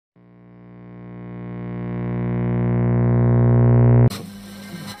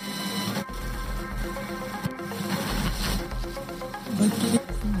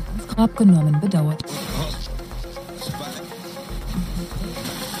Abgenommen, bedauert.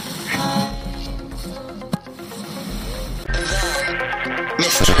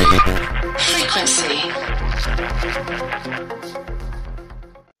 Mystery frequency.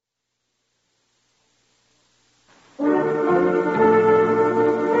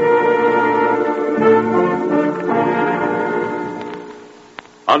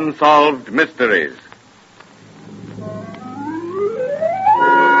 Unsolved Mysteries.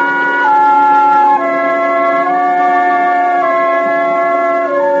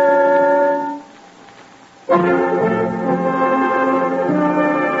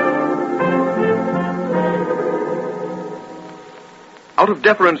 Out of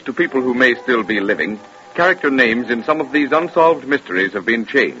deference to people who may still be living, character names in some of these unsolved mysteries have been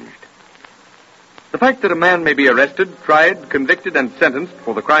changed. The fact that a man may be arrested, tried, convicted, and sentenced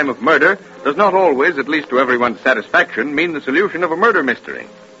for the crime of murder does not always, at least to everyone's satisfaction, mean the solution of a murder mystery.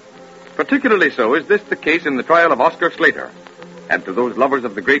 Particularly so is this the case in the trial of Oscar Slater. And to those lovers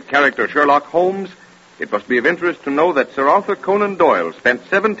of the great character Sherlock Holmes, it must be of interest to know that Sir Arthur Conan Doyle spent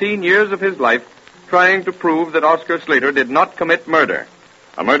 17 years of his life trying to prove that Oscar Slater did not commit murder.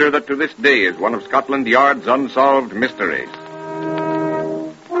 A murder that to this day is one of Scotland Yard's unsolved mysteries.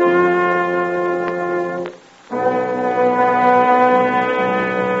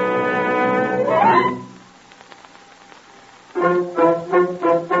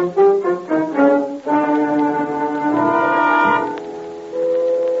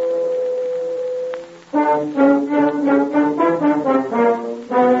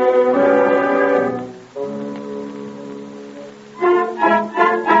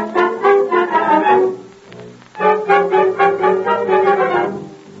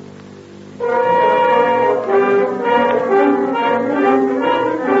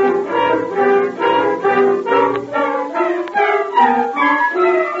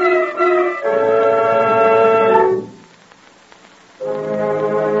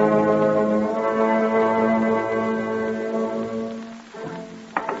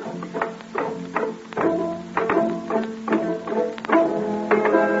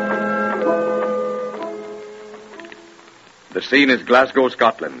 The scene is Glasgow,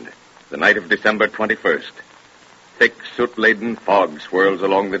 Scotland, the night of December 21st. Thick, soot-laden fog swirls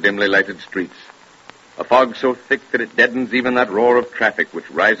along the dimly lighted streets. A fog so thick that it deadens even that roar of traffic which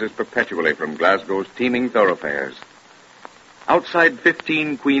rises perpetually from Glasgow's teeming thoroughfares. Outside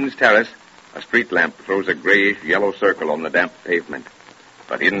 15 Queen's Terrace, a street lamp throws a grayish-yellow circle on the damp pavement.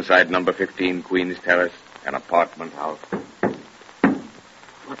 But inside number 15 Queen's Terrace, an apartment house.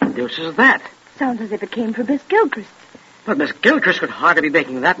 What the deuce is that? Sounds as if it came from Miss Gilchrist. But Miss Gilchrist could hardly be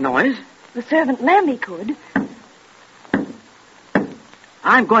making that noise. The servant Lambie could.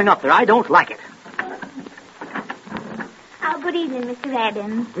 I'm going up there. I don't like it. Oh, good evening, Mr.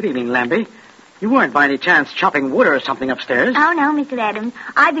 Adams. Good evening, Lambie. You weren't by any chance chopping wood or something upstairs? Oh, no, Mr. Adams.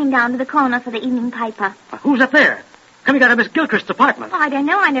 I've been down to the corner for the evening paper. Who's up there? Coming out of Miss Gilchrist's apartment. Oh, I don't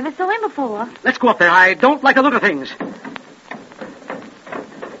know. I never saw him before. Let's go up there. I don't like the look of things.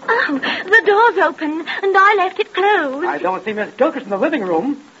 Oh, the door's open, and I left it closed. I don't see Miss Gilchrist in the living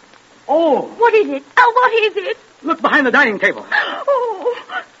room. Oh. What is it? Oh, what is it? Look behind the dining table.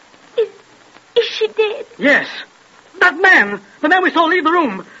 Oh, is she dead? Yes. That man. The man we saw leave the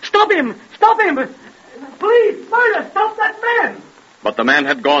room. Stop him. Stop him. Please, murder, stop that man. But the man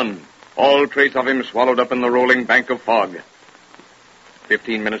had gone. All trace of him swallowed up in the rolling bank of fog.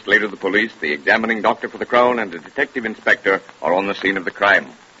 15 minutes later, the police, the examining doctor for the Crown, and a detective inspector are on the scene of the crime.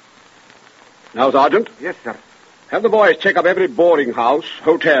 Now, Sergeant. Yes, sir. Have the boys check up every boarding house,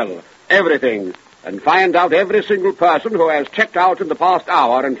 hotel, everything, and find out every single person who has checked out in the past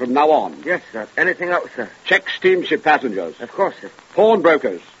hour and from now on. Yes, sir. Anything else, sir? Check steamship passengers. Of course, sir.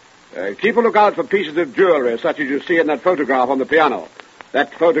 Pawnbrokers. Keep a lookout for pieces of jewelry such as you see in that photograph on the piano.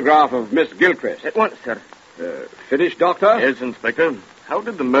 That photograph of Miss Gilchrist. At once, sir. Finished, Doctor? Yes, Inspector. How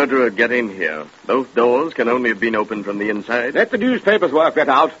did the murderer get in here? Those doors can only have been opened from the inside. Let the newspapers work that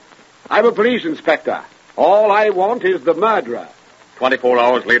out. I'm a police inspector. All I want is the murderer. 24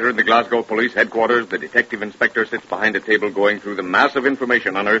 hours later in the Glasgow police headquarters, the detective inspector sits behind a table going through the mass of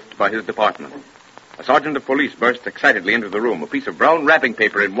information unearthed by his department. A sergeant of police bursts excitedly into the room, a piece of brown wrapping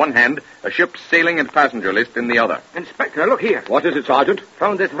paper in one hand, a ship's sailing and passenger list in the other. Inspector, look here. What is it, Sergeant?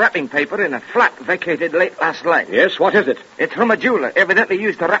 Found this wrapping paper in a flat vacated late last night. Yes, what is it? It's from a jeweler, evidently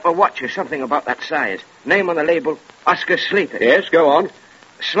used to wrap a watch or something about that size. Name on the label, Oscar Slater. Yes, go on.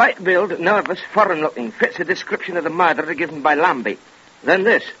 Slight build, nervous, foreign-looking. Fits a description of the murderer given by Lambie. Then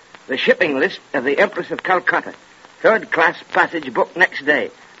this, the shipping list of the Empress of Calcutta. Third-class passage booked next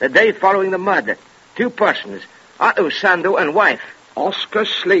day. The day following the murder. 2 persons, Otto Sandow and wife. Oscar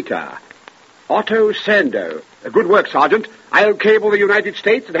Slater. Otto Sando. Good work, Sergeant. I'll cable the United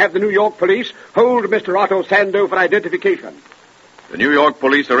States and have the New York police hold Mr. Otto Sando for identification. The New York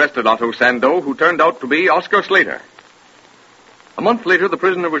police arrested Otto Sando, who turned out to be Oscar Slater. A month later, the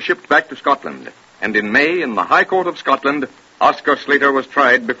prisoner was shipped back to Scotland, and in May, in the High Court of Scotland, Oscar Slater was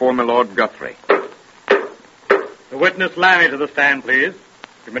tried before my Lord Guthrie. The witness Lammy to the stand, please.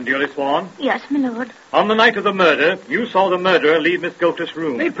 You've been duly sworn. Yes, my lord. On the night of the murder, you saw the murderer leave Miss Gilchrist's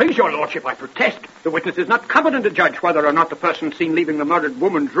room. May it please your lordship, I protest. The witness is not competent to judge whether or not the person seen leaving the murdered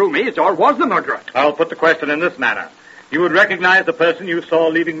woman's room is or was the murderer. I'll put the question in this manner. You would recognize the person you saw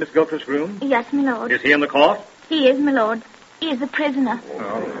leaving Miss Gilchrist's room? Yes, my lord. Is he in the court? He is, my lord. He is the prisoner.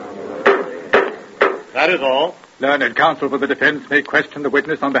 That is all. Learned counsel for the defense may question the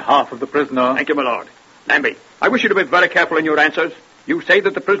witness on behalf of the prisoner. Thank you, my lord. Lambie, I wish you to be very careful in your answers. You say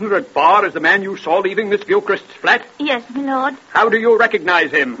that the prisoner at bar is the man you saw leaving Miss Gilchrist's flat? Yes, my lord. How do you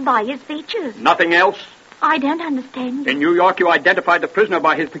recognize him? By his features. Nothing else? I don't understand. In New York, you identified the prisoner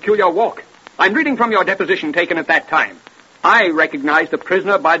by his peculiar walk. I'm reading from your deposition taken at that time. I recognize the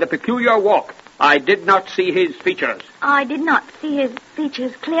prisoner by the peculiar walk. I did not see his features. I did not see his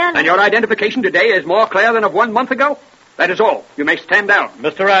features clearly. And your identification today is more clear than of 1 month ago? That is all. You may stand down.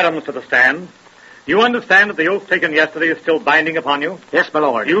 Mr. Adams to the stand. You understand that the oath taken yesterday is still binding upon you? Yes, my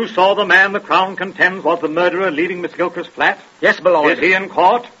lord. You saw the man the Crown contends was the murderer leaving Miss Gilchrist's flat? Yes, my lord. Is he in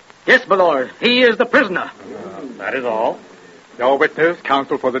court? Yes, my lord. He is the prisoner. That is all. Your witness,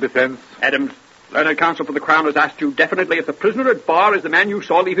 counsel for the defense. Adams, learned counsel for the Crown has asked you definitely if the prisoner at bar is the man you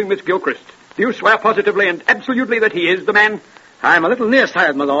saw leaving Miss Gilchrist. Do you swear positively and absolutely that he is the man? I'm a little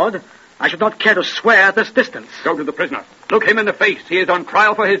nearsighted, my lord. I should not care to swear at this distance. Go to the prisoner. Look him in the face. He is on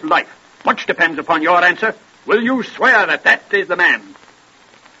trial for his life. Much depends upon your answer. Will you swear that that is the man?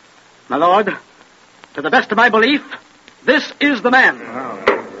 My lord, to the best of my belief, this is the man.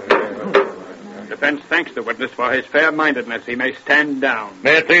 Defense thanks the witness for his fair-mindedness. He may stand down.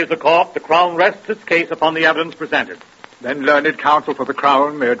 May it please the court, the Crown rests its case upon the evidence presented. Then learned counsel for the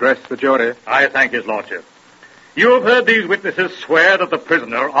Crown may address the jury. I thank his lordship. You have heard these witnesses swear that the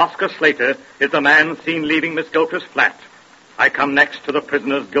prisoner, Oscar Slater, is the man seen leaving Miss Gilchrist's flat. I come next to the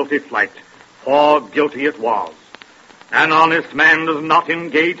prisoner's guilty flight, for guilty it was. An honest man does not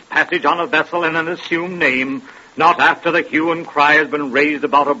engage passage on a vessel in an assumed name, not after the hue and cry has been raised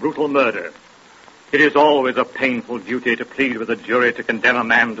about a brutal murder. It is always a painful duty to plead with a jury to condemn a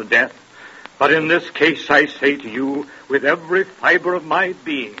man to death. But in this case, I say to you, with every fiber of my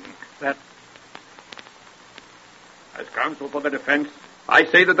being, that... As counsel for the defense, I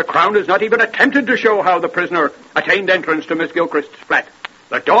say that the Crown has not even attempted to show how the prisoner attained entrance to Miss Gilchrist's flat.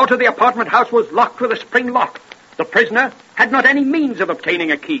 The door to the apartment house was locked with a spring lock. The prisoner had not any means of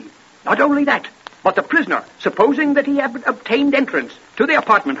obtaining a key. Not only that, but the prisoner, supposing that he had obtained entrance to the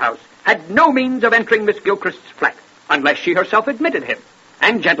apartment house, had no means of entering Miss Gilchrist's flat, unless she herself admitted him.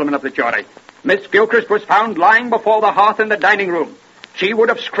 And, gentlemen of the jury, Miss Gilchrist was found lying before the hearth in the dining room. She would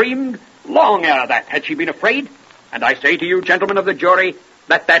have screamed long ere that had she been afraid. And I say to you, gentlemen of the jury,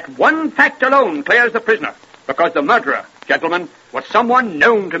 that that one fact alone clears the prisoner, because the murderer, gentlemen, was someone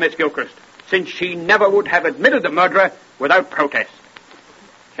known to Miss Gilchrist, since she never would have admitted the murderer without protest.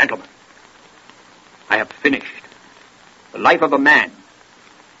 Gentlemen, I have finished. The life of a man,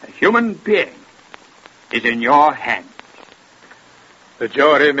 a human being, is in your hands. The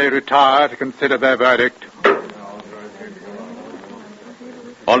jury may retire to consider their verdict.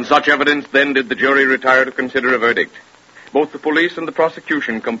 On such evidence, then, did the jury retire to consider a verdict. Both the police and the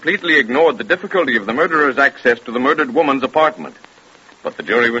prosecution completely ignored the difficulty of the murderer's access to the murdered woman's apartment. But the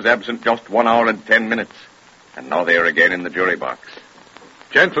jury was absent just 1 hour and 10 minutes, and now they are again in the jury box.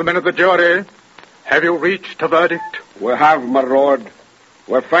 Gentlemen of the jury, have you reached a verdict? We have, my lord.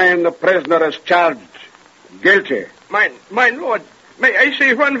 We find the prisoner is charged guilty. My lord, may I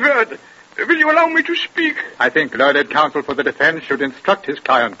say one word? Will you allow me to speak? I think learned counsel for the defense should instruct his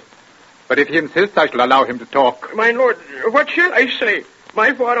client. But if he insists, I shall allow him to talk. My lord, what shall I say?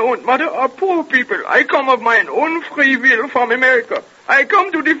 My father and mother are poor people. I come of my own free will from America. I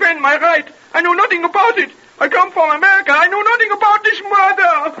come to defend my right. I know nothing about it. I come from America. I know nothing about this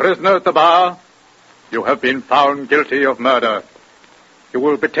murder. Prisoner at the bar, you have been found guilty of murder. You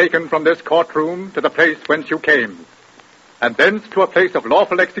will be taken from this courtroom to the place whence you came, and thence to a place of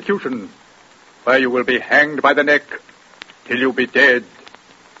lawful execution, where you will be hanged by the neck till you be dead,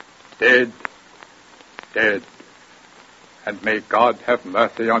 dead, dead. And may God have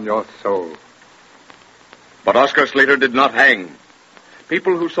mercy on your soul. But Oscar Slater did not hang.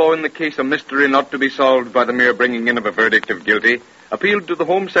 People who saw in the case a mystery not to be solved by the mere bringing in of a verdict of guilty appealed to the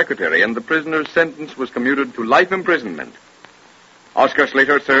Home Secretary, and the prisoner's sentence was commuted to life imprisonment. Oscar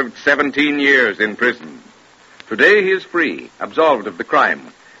Slater served 17 years in prison. Today he is free, absolved of the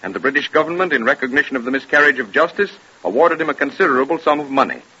crime, and the British government, in recognition of the miscarriage of justice, awarded him a considerable sum of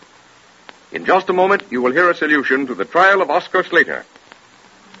money. In just a moment, you will hear a solution to the trial of Oscar Slater.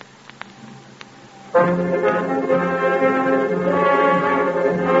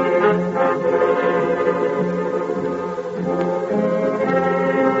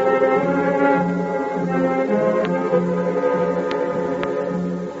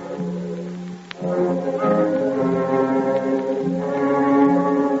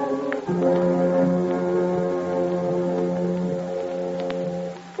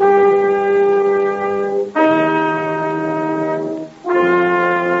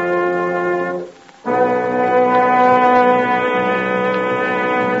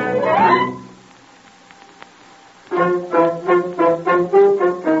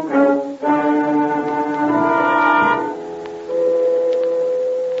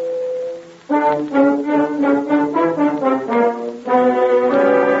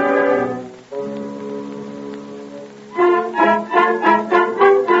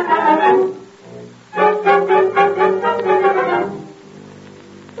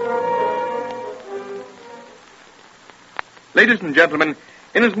 Ladies and gentlemen,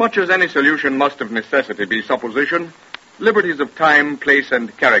 inasmuch as any solution must of necessity be supposition, liberties of time, place,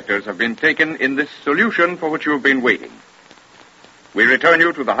 and characters have been taken in this solution for which you have been waiting. We return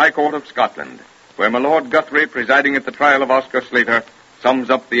you to the High Court of Scotland, where my Lord Guthrie, presiding at the trial of Oscar Slater, sums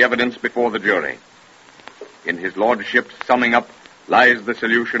up the evidence before the jury. In his lordship's summing up lies the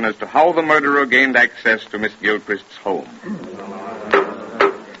solution as to how the murderer gained access to Miss Gilchrist's home.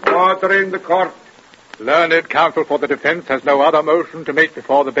 Order in the court. Learned counsel for the defense has no other motion to make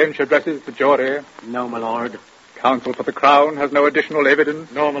before the bench addresses the jury. No, my lord. Counsel for the Crown has no additional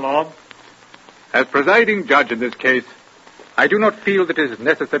evidence. No, my lord. As presiding judge in this case, I do not feel that it is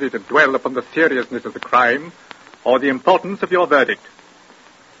necessary to dwell upon the seriousness of the crime or the importance of your verdict.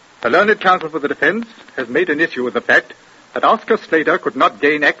 The learned counsel for the defense has made an issue of the fact that Oscar Slater could not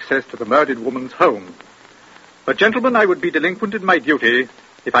gain access to the murdered woman's home. But, gentlemen, I would be delinquent in my duty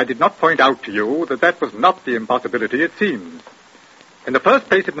if I did not point out to you that that was not the impossibility it seems. In the first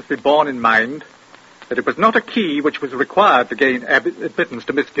place, it must be borne in mind that it was not a key which was required to gain admittance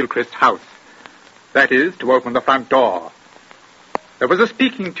to Miss Gilchrist's house. That is, to open the front door. There was a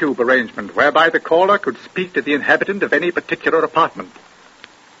speaking tube arrangement whereby the caller could speak to the inhabitant of any particular apartment.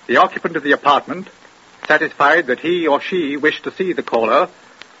 The occupant of the apartment, satisfied that he or she wished to see the caller,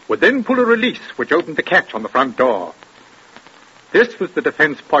 would then pull a release which opened the catch on the front door. This was the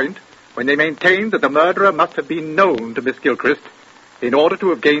defense point when they maintained that the murderer must have been known to Miss Gilchrist in order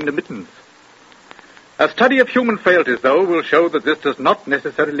to have gained admittance. A study of human frailties, though, will show that this does not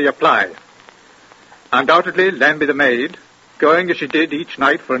necessarily apply. Undoubtedly, Lambie the maid, going as she did each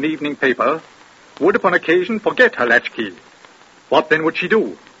night for an evening paper, would upon occasion forget her latchkey. What then would she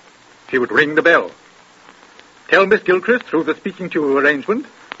do? She would ring the bell. Tell Miss Gilchrist through the speaking tube arrangement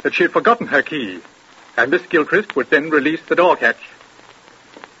that she had forgotten her key, and Miss Gilchrist would then release the door catch.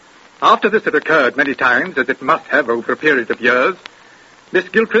 After this had occurred many times, as it must have over a period of years, Miss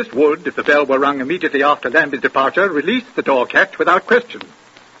Gilchrist would, if the bell were rung immediately after Lambie's departure, release the door catch without question.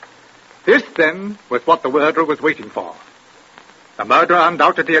 This, then, was what the murderer was waiting for. The murderer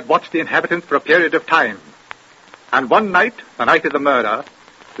undoubtedly had watched the inhabitants for a period of time. And one night, the night of the murder,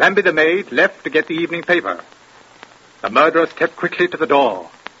 Lambie the maid left to get the evening paper. The murderer stepped quickly to the door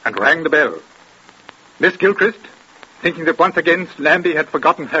and rang the bell. Miss Gilchrist, thinking that once again Lambie had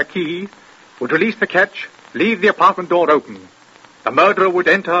forgotten her key, would release the catch, leave the apartment door open. The murderer would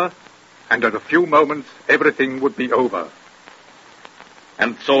enter, and in a few moments everything would be over.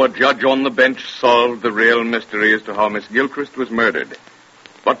 And so a judge on the bench solved the real mystery as to how Miss Gilchrist was murdered.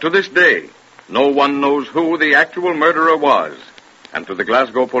 But to this day, no one knows who the actual murderer was. And to the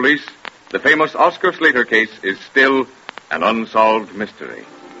Glasgow police, the famous Oscar Slater case is still an unsolved mystery.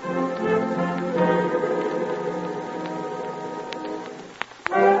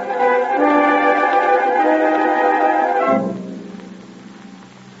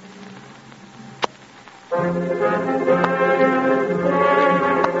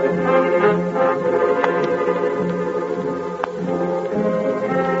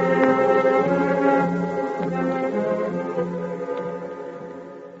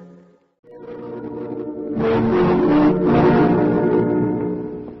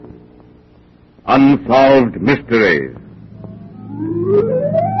 Unsolved Mysteries.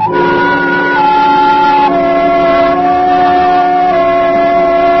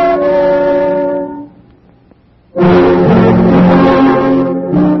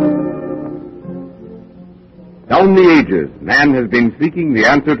 Down the ages, ages, man has been seeking the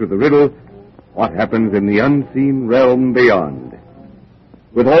answer to the riddle, what happens in the unseen realm beyond?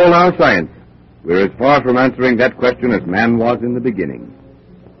 With all our science, we're as far from answering that question as man was in the beginning.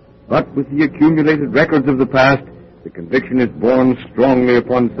 But with the accumulated records of the past, the conviction is borne strongly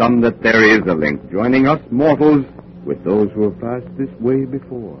upon some that there is a link joining us mortals with those who have passed this way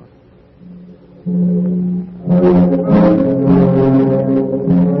before.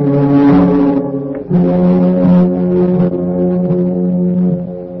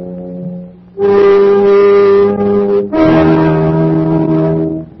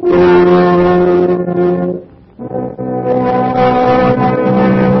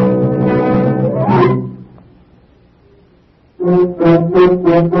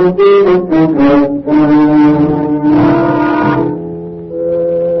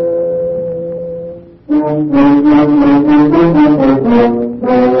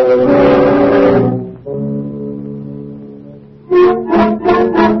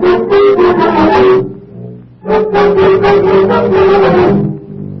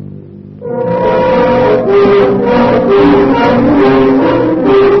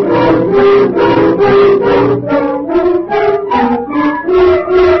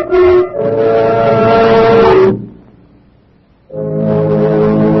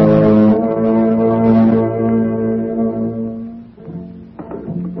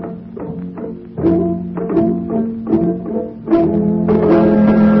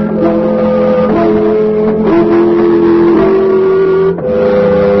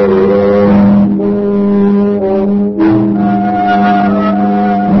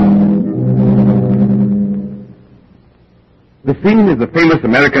 The scene is the famous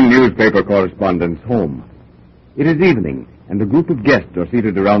American newspaper correspondent's home. It is evening, and a group of guests are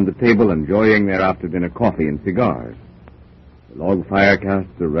seated around the table enjoying their after-dinner coffee and cigars. The log fire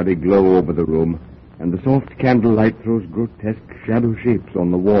casts a ruddy glow over the room, and the soft candlelight throws grotesque shadow shapes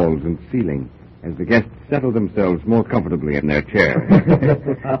on the walls and ceiling as the guests settle themselves more comfortably in their chairs.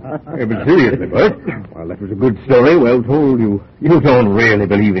 But seriously, Bert, while that was a good story, well told, you don't really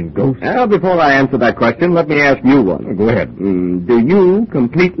believe in ghosts. Well, before I answer that question, let me ask you one. Go ahead. Do you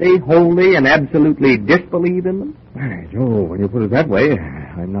completely, wholly, and absolutely disbelieve in them? Why, Joe, when you put it that way,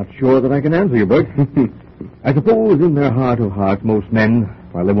 I'm not sure that I can answer you, Bert. I suppose in their heart of hearts, most men,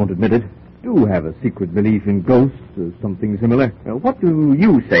 while they won't admit it, do have a secret belief in ghosts or something similar. What do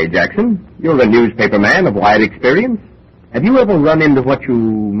you say, Jackson? You're a newspaper man of wide experience. Have you ever run into what you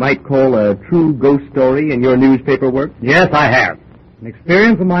might call a true ghost story in your newspaper work? Yes, I have. An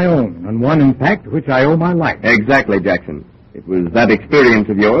experience of my own, and one, in fact, to which I owe my life. Exactly, Jackson. It was that experience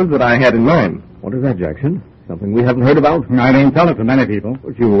of yours that I had in mind. What is that, Jackson? Something we haven't heard about? I don't tell it to many people.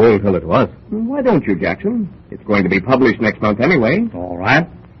 But you will tell it to us. Why don't you, Jackson? It's going to be published next month anyway. All right.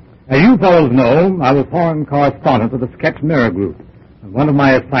 As you fellows know, I was foreign correspondent of the Sketch Mirror Group, and one of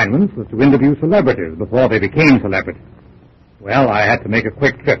my assignments was to interview celebrities before they became celebrities. Well, I had to make a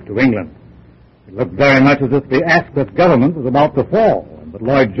quick trip to England. It looked very much as if the Asquith government was about to fall, but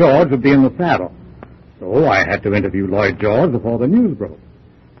Lloyd George would be in the saddle. So I had to interview Lloyd George before the news broke.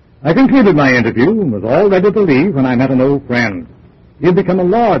 I concluded my interview and was all ready to leave when I met an old friend. He had become a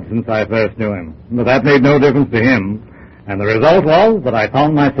lord since I first knew him, but that made no difference to him. And the result was that I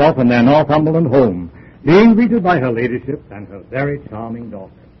found myself in their Northumberland home, being greeted by her ladyship and her very charming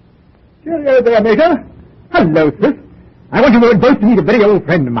daughter. Cheerio there, Major. Hello, sis. I want you both to meet a very old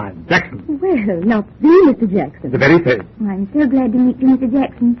friend of mine, Jackson. Well, not you, Mr. Jackson. The very same. I'm so glad to meet you, Mr.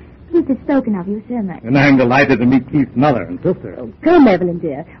 Jackson. Keith has spoken of you so much. And I'm delighted to meet Keith's mother and sister. Oh, come, Evelyn,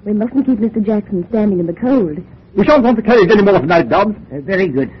 dear. We mustn't keep Mr. Jackson standing in the cold. We shan't want to carry any more tonight, Dobbs. Very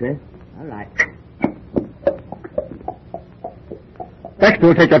good, sir. All right. Baxter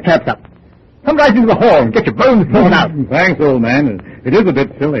will take your chaps up. Come right into the hall and get your bones thrown out. Thanks, old man. It is a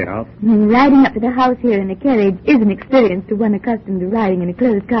bit chilly out. Riding up to the house here in a carriage is an experience to one accustomed to riding in a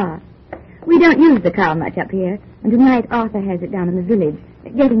closed car. We don't use the car much up here, and tonight Arthur has it down in the village,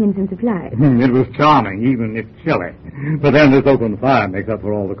 getting in some supplies. It was charming, even if chilly. But then this open fire makes up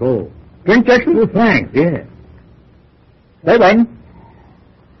for all the cold. Drink, Jackson? Oh, thanks, yes. Stay one.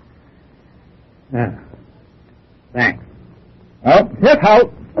 Thanks. Well, here's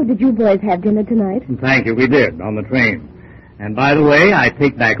how. Oh, did you boys have dinner tonight? Thank you, we did, on the train. And by the way, I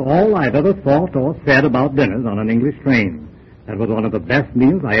take back all I've ever thought or said about dinners on an English train. That was one of the best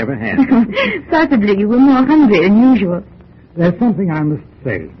meals I ever had. Possibly you were more hungry than usual. There's something I must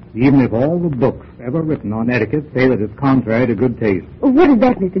say, even if all the books ever written on etiquette say that it's contrary to good taste. What is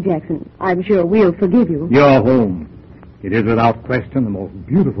that, Mr. Jackson? I'm sure we'll forgive you. Your home. It is without question the most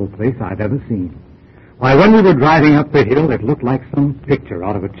beautiful place I've ever seen. Why, when we were driving up the hill, it looked like some picture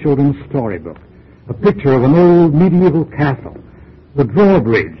out of a children's storybook. A picture of an old medieval castle. The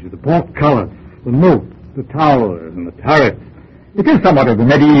drawbridge, the portcullis, the moat, the towers, and the turrets. It is somewhat of a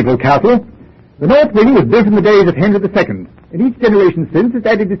medieval castle. The north wing was built in the days of Henry II, and each generation since has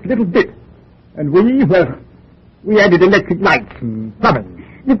added this little bit. And we added electric lights and plumbing.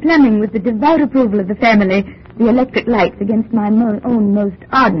 The plumbing was the devout approval of the family. The electric lights against my own most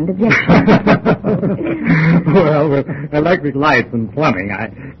ardent objection. Well, with electric lights and plumbing, I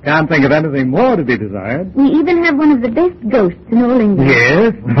can't think of anything more to be desired. We even have one of the best ghosts in all England.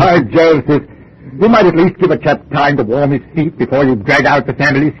 Yes? By Jove, sis, you might at least give a chap time to warm his feet before you drag out the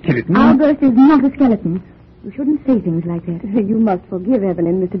family skeleton. Our ghost is not a skeleton. You shouldn't say things like that. You must forgive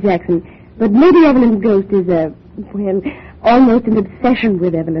Evelyn, Mr. Jackson. But Lady Evelyn's ghost is almost an obsession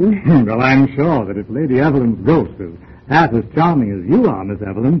with Evelyn. Well, I'm sure that if Lady Evelyn's ghost is half as charming as you are, Miss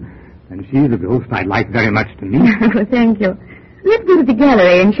Evelyn, then she's a ghost I'd like very much to meet. Oh, thank you. Let's go to the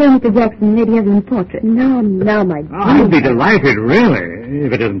gallery and show Mr. Jackson Lady Evelyn's portrait. No, my dear. I'd be delighted, really,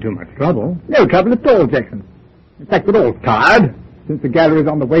 if it isn't too much trouble. No trouble at all, Jackson. In fact, we're all tired, since the gallery's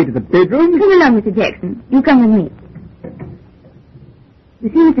on the way to the bedroom. Come along, Mr. Jackson. You come with me. You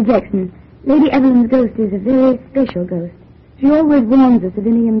see, Mr. Jackson, Lady Evelyn's ghost is a very special ghost. She always warns us of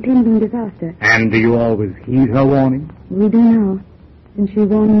any impending disaster. And do you always heed her warning? We do now, since she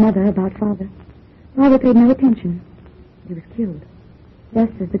warned Mother about Father. Father paid no attention. He was killed,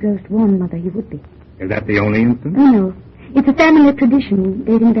 just as the ghost warned Mother he would be. Is that the only instance? Oh, no. It's a family tradition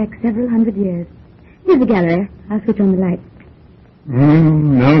dating back several hundred years. Here's the gallery. I'll switch on the light.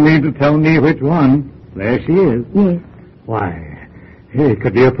 No need to tell me which one. There she is. Yes. Why, it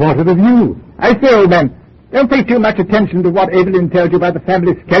could be a portrait of you. I say, old man, don't pay too much attention to what Evelyn tells you about the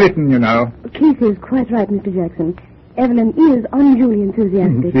family skeleton, you know. Keith is quite right, Mr. Jackson. Evelyn is unduly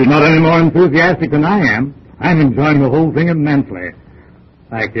enthusiastic. She's not any more enthusiastic than I am. I'm enjoying the whole thing immensely.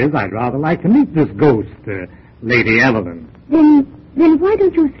 Fact is, I'd rather like to meet this ghost, Lady Evelyn. Then why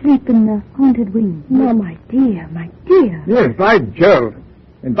don't you sleep in the haunted wing? No, my dear, my dear. Yes, by Jove.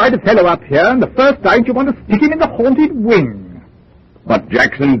 Invite a fellow up here, and the first night you want to stick him in the haunted wing. But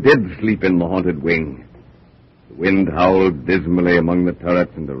Jackson did sleep in the haunted wing. The wind howled dismally among the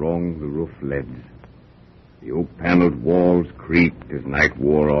turrets and along the roof leads. The oak-paneled walls creaked as night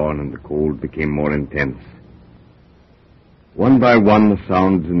wore on and the cold became more intense. One by one, the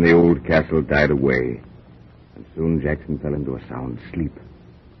sounds in the old castle died away, and soon Jackson fell into a sound sleep.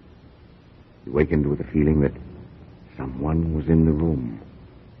 He wakened with a feeling that someone was in the room.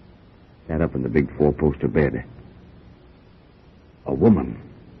 Sat up in the big four-poster bed. A woman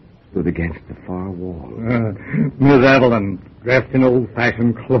stood against the far wall. Miss Evelyn, dressed in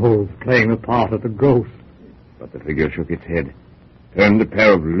old-fashioned clothes, playing the part of the ghost. But the figure shook its head, turned a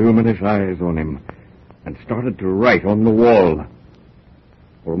pair of luminous eyes on him, and started to write on the wall.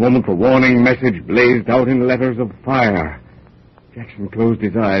 For a moment, the warning message blazed out in letters of fire. Jackson closed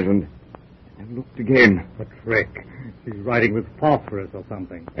his eyes and looked again. A trick. She's writing with phosphorus or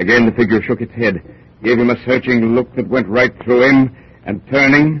something. Again, the figure shook its head, gave him a searching look that went right through him, and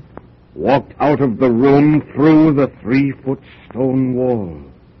turning, walked out of the room through the 3-foot stone wall.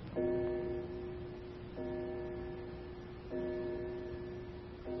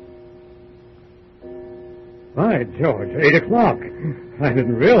 By George, 8 o'clock. I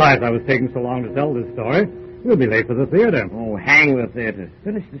didn't realize I was taking so long to tell this story. We'll be late for the theater. Oh, hang the theater.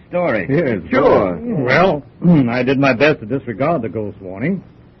 Finish the story. Yes, sure. Well, I did my best to disregard the ghost warning.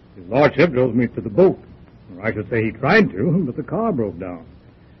 His lordship drove me to the boat. Or I should say he tried to, but the car broke down.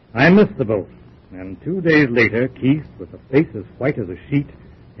 I missed the boat, and 2 days later, Keith, with a face as white as a sheet,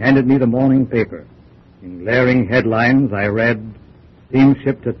 handed me the morning paper. In glaring headlines, I read,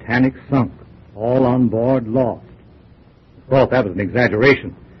 "Steamship Titanic sunk. All on board lost." Of course, that was an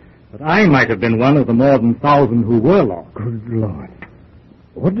exaggeration. But I might have been one of the more than 1,000 who were lost. Good Lord.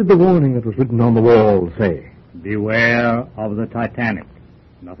 What did the warning that was written on the wall say? Beware of the Titanic.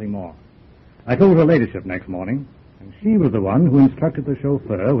 Nothing more. I told her ladyship next morning, and she was the one who instructed the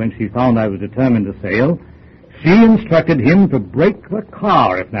chauffeur when she found I was determined to sail. She instructed him to break the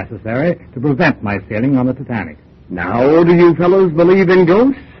car, if necessary, to prevent my sailing on the Titanic. Now, do you fellows believe in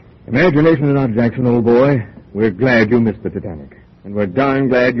ghosts? Imagination enough, Jackson, old boy. We're glad you missed the Titanic. And we're darn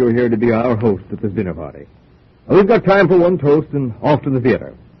glad you're here to be our host at this dinner party. Well, we've got time for one toast and off to the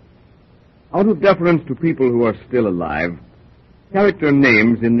theater. Out of deference to people who are still alive, character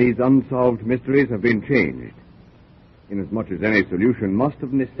names in these unsolved mysteries have been changed. Inasmuch as any solution must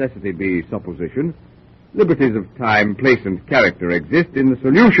of necessity be supposition, liberties of time, place, and character exist in the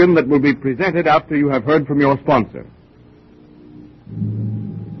solution that will be presented after you have heard from your sponsor.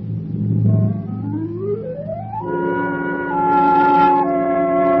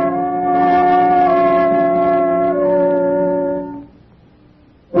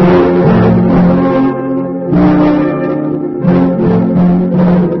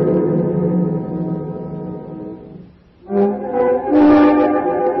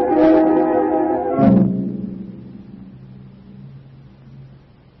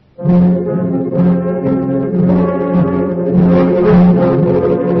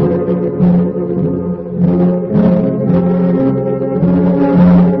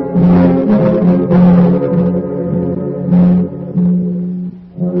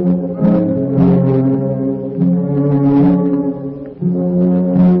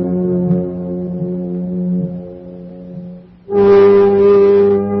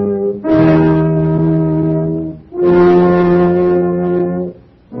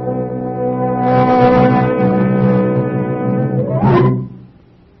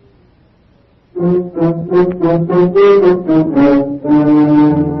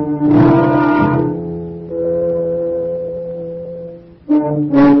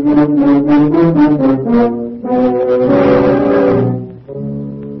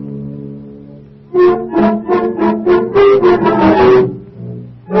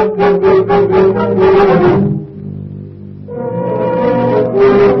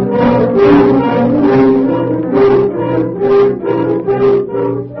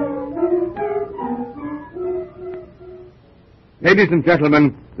 Ladies and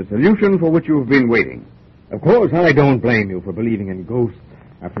gentlemen, the solution for which you've been waiting. Of course, I don't blame you for believing in ghosts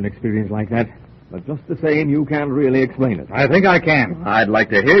after an experience like that. But just the same, you can't really explain it. I think I can. I'd like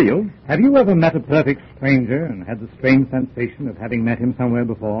to hear you. Have you ever met a perfect stranger and had the strange sensation of having met him somewhere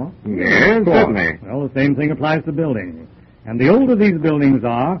before? Yes, certainly. Well, the same thing applies to buildings. And the older these buildings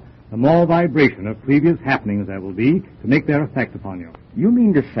are, the more vibration of previous happenings there will be to make their effect upon you. You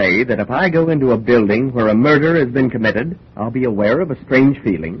mean to say that if I go into a building where a murder has been committed, I'll be aware of a strange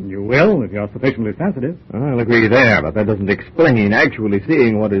feeling? You will, if you're sufficiently sensitive. I'll agree there, but that doesn't explain actually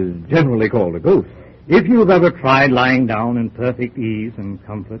seeing what is generally called a ghost. If you've ever tried lying down in perfect ease and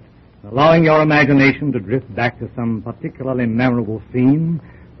comfort, allowing your imagination to drift back to some particularly memorable scene,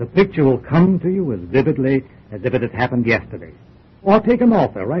 the picture will come to you as vividly as if it had happened yesterday. Or take an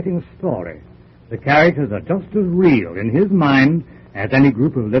author writing a story. The characters are just as real in his mind as any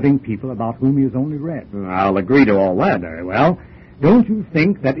group of living people about whom he has only read. I'll agree to all that. Very well. Don't you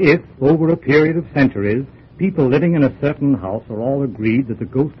think that if, over a period of centuries, people living in a certain house are all agreed that the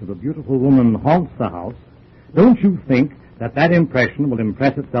ghost of a beautiful woman haunts the house, don't you think that that impression will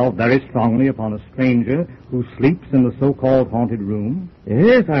impress itself very strongly upon a stranger who sleeps in the so-called haunted room?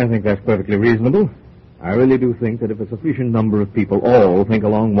 Yes, I think that's perfectly reasonable. I really do think that if a sufficient number of people all think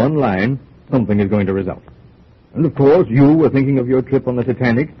along one line, something is going to result. And, of course, you were thinking of your trip on the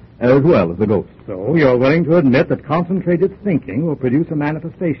Titanic as well as the ghost. So you're willing to admit that concentrated thinking will produce a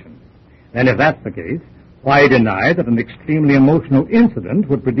manifestation. Then if that's the case, why deny that an extremely emotional incident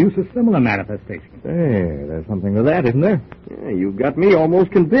would produce a similar manifestation? Hey, there's something to that, isn't there? Yeah, you've got me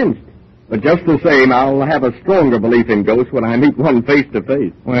almost convinced. But just the same, I'll have a stronger belief in ghosts when I meet one face to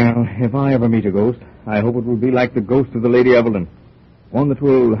face. Well, if I ever meet a ghost, I hope it will be like the ghost of the Lady Evelyn. One that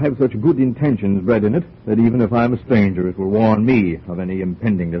will have such good intentions bred in it that even if I'm a stranger, it will warn me of any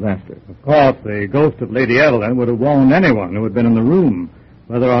impending disaster. Of course, the ghost of Lady Evelyn would have warned anyone who had been in the room,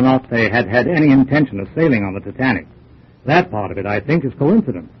 whether or not they had had any intention of sailing on the Titanic. That part of it, I think, is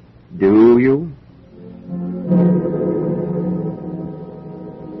coincidence. Do you?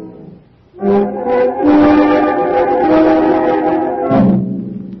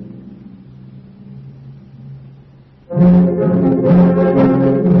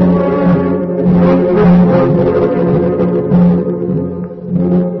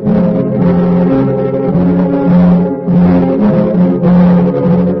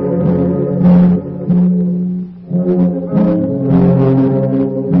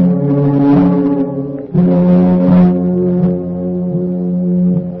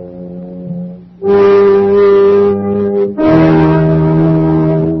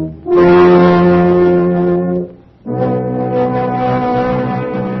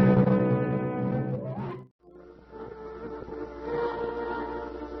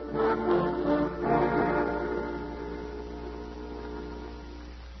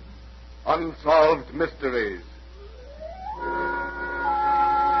 Unsolved Mysteries.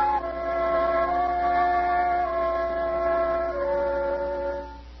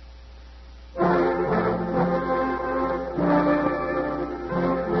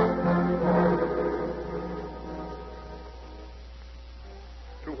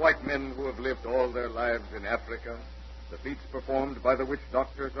 To white men who have lived all their lives in Africa, the feats performed by the witch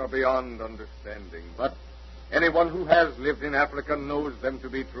doctors are beyond understanding. But anyone who has lived in Africa knows them to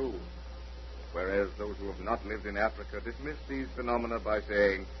be true. Whereas those who have not lived in Africa dismiss these phenomena by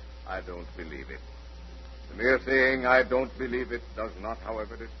saying, I don't believe it. The mere saying, I don't believe it, does not,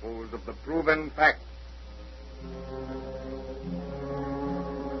 however, dispose of the proven fact.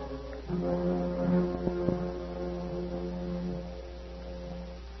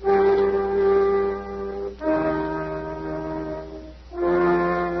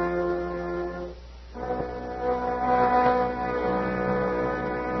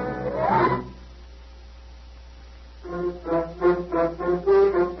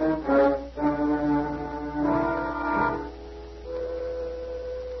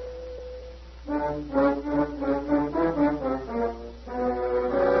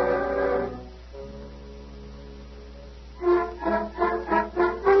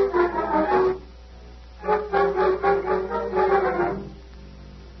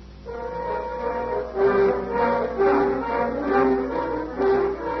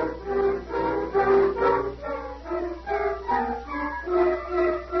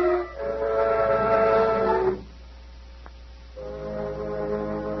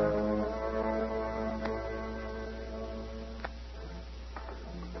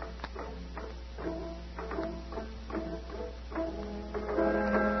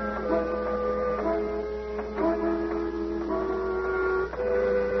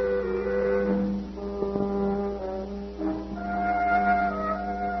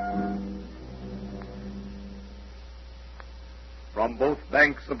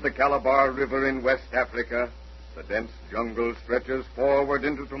 banks of the Calabar River in West Africa, the dense jungle stretches forward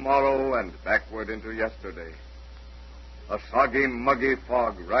into tomorrow and backward into yesterday. A soggy, muggy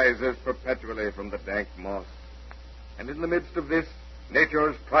fog rises perpetually from the dank moss. And in the midst of this,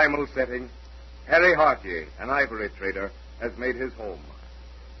 nature's primal setting, Harry Hartier, an ivory trader, has made his home.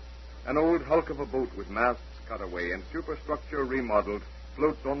 An old hulk of a boat with masts cut away and superstructure remodeled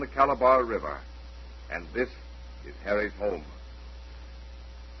floats on the Calabar River. And this is Harry's home.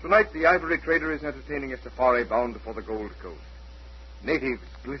 Tonight, the ivory trader is entertaining a safari bound for the Gold Coast. Natives,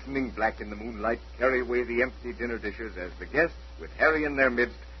 glistening black in the moonlight, carry away the empty dinner dishes as the guests, with Harry in their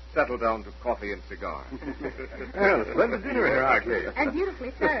midst, settle down to coffee and cigars. Well, splendid dinner here, Hartley. And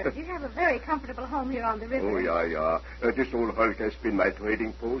beautifully served. You have a very comfortable home here on the river. Oh, yeah. This old hulk has been my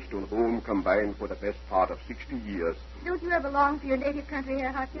trading post and home combined for the best part of 60 years. Don't you ever long for your native country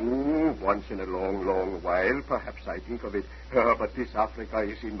here, Hartley? Oh, once in a long, long while, perhaps I think of it. But this Africa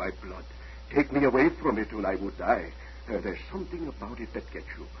is in my blood. Take me away from it and I would die. There's something about it that gets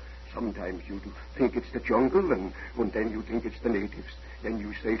you. Sometimes you do think it's the jungle, and then you think it's the natives. Then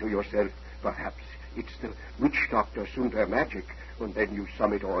you say to yourself, perhaps it's the witch doctors and their magic, and then you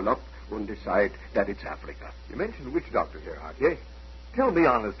sum it all up and decide that it's Africa. You mentioned witch doctors here, Hartier. Tell me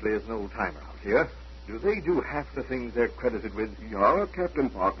honestly, as an old-timer out here, do they do half the things they're credited with? Yeah, Captain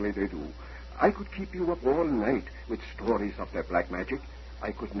Barkley, they do. I could keep you up all night with stories of their black magic.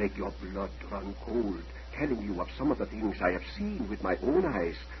 I could make your blood run cold, telling you of some of the things I have seen with my own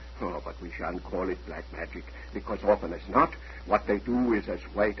eyes. Oh, but we shan't call it black magic, because often as not, what they do is as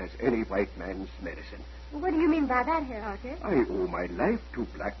white as any white man's medicine. Well, what do you mean by that here, Hartley? I owe my life to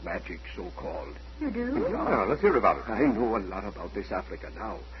black magic, so-called. You do? Yeah, let's hear about it. I know a lot about this Africa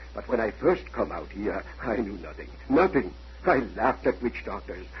now, but when I first come out here, I knew nothing. Nothing. I laughed at witch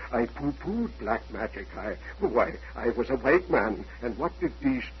doctors. I pooh-poohed black magic. I was a white man, and what did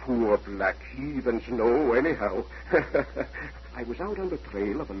these poor black heathens know, anyhow? I was out on the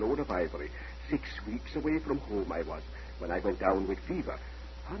trail of a load of ivory. 6 weeks away from home I was, when I went down with fever.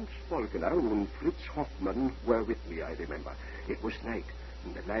 Hans Volkener and Fritz Hoffmann were with me, I remember. It was night,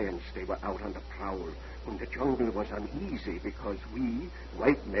 and the lions, they were out on the prowl, and the jungle was uneasy because we,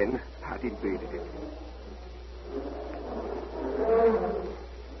 white men, had invaded it.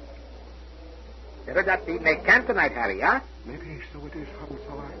 Better not be make camp tonight, Harry, huh? Maybe so it is, Hans.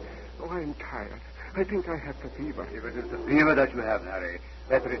 I'm tired. I think I have the fever. If it is the fever that you have, Harry,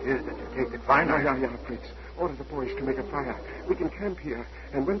 better it is that you take the quinine. Yeah, Fritz. Order the boys to make a fire. We can camp here,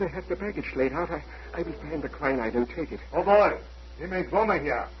 and when they have the baggage laid out, I will find the quinine and take it. Oh, boy. He makes Boma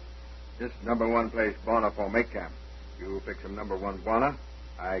here. This #1 place, Bona, for make camp. You fix him #1 Bona.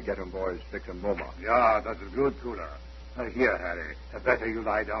 I get him boys fix him Boma. Yeah, that is good, Cooler. Here, Harry. Better you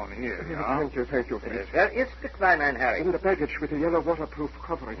lie down here, yeah? Thank you, Fritz. Where is the quinine, Harry? In the baggage with the yellow waterproof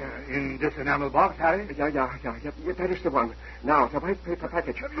covering. In this enamel box, Harry? Yeah, that is the one. Now, the white paper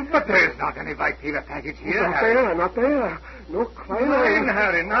package. But there is not any white paper package here, not Harry. There, not there. No quinine. Nine,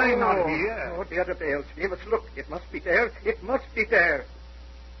 Harry, nine, not here. Oh, the other bales. We must look. It must be there. It must be there.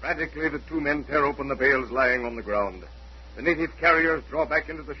 Frantically, the two men tear open the bales lying on the ground. The native carriers draw back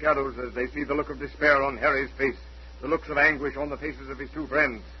into the shadows as they see the look of despair on Harry's face, the looks of anguish on the faces of his two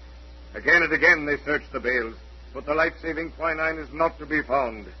friends. Again and again they search the bales, but the life-saving quinine is not to be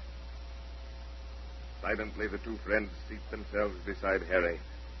found. Silently, the two friends seat themselves beside Harry.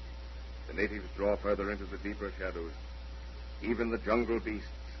 The natives draw further into the deeper shadows. Even the jungle beasts,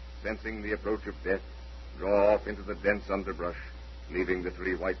 sensing the approach of death, draw off into the dense underbrush, leaving the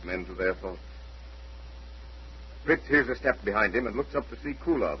three white men to their thoughts. Fritz hears a step behind him and looks up to see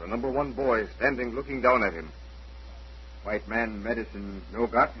Kula, the #1 boy, standing looking down at him. White man medicine no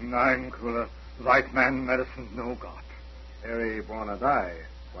got? Nein, Kula. White man medicine no got. Harry Bona die.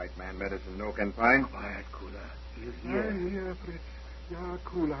 White man medicine no can find. Quiet, Kula. He is here. Here, Fritz. Yeah,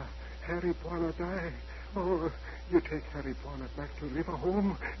 Kula. Harry Bona die. Oh, you take Harry Bona back to river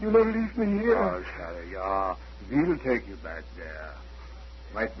home. You don't leave me here. Oh, Harry, yeah. We'll take you back there.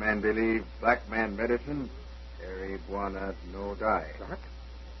 White man believe black man medicine. Harry Bona no die.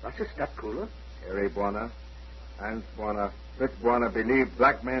 What is that, Kula? Harry Bona, Hans Bona, Fritz Bona believe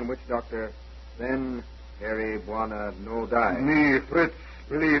black man witch doctor. Then Harry Bona no die. Me, Fritz,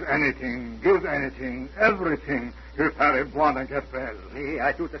 believe anything, give anything, everything, if Harry Bona get well. Me,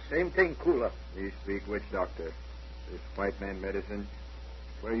 I do the same thing, Kula. He speak witch doctor. This white man medicine.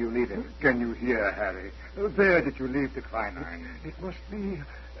 Where you leave him? Can you hear, Harry? Where did you leave the quinine? It must be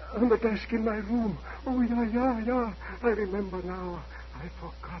on the desk in my room. Oh, yeah. I remember now. I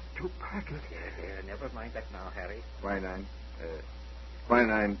forgot to pack it. There, never mind that now, Harry. Quinine.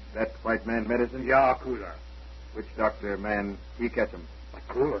 Quinine, that white man medicine? Yeah, Cooler. Which doctor man, he catch him? But,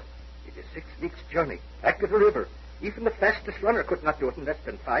 Kula, it is 6 weeks' journey, back to the river. Even the fastest runner could not do it in less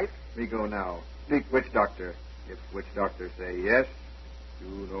than 5. Me go now. Speak witch doctor. If witch doctor say yes,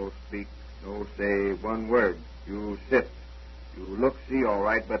 you no speak, no say one word. You sit. You look see all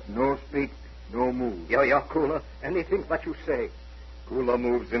right, but no speak, no move. Yeah, Kula. Anything what you say. Kula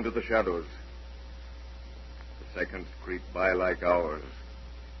moves into the shadows. The seconds creep by like hours.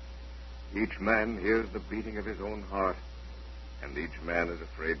 Each man hears the beating of his own heart, and each man is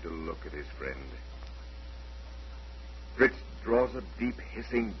afraid to look at his friend. Fritz draws a deep,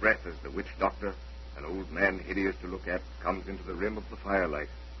 hissing breath as the witch doctor, an old man hideous to look at, comes into the rim of the firelight.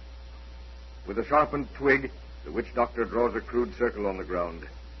 With a sharpened twig, the witch doctor draws a crude circle on the ground.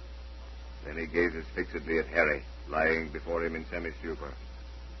 Then he gazes fixedly at Harry, lying before him in semi-stupor.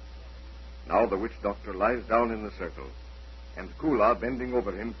 Now the witch doctor lies down in the circle, and Kula, bending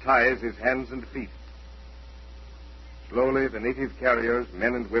over him, ties his hands and feet. Slowly, the native carriers,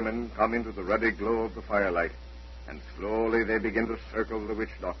 men and women, come into the ruddy glow of the firelight, and slowly they begin to circle the witch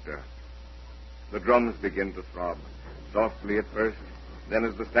doctor. The drums begin to throb, softly at first. Then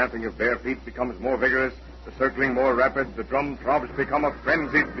as the stamping of bare feet becomes more vigorous, the circling more rapid, the drum throbs become a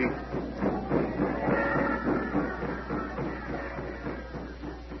frenzied beat.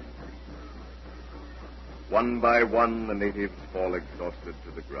 One by one, the natives fall exhausted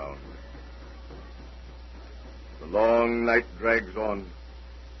to the ground. The long night drags on.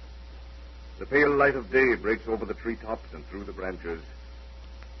 The pale light of day breaks over the treetops and through the branches.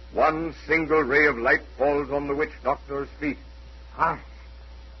 One single ray of light falls on the witch doctor's feet. Hans,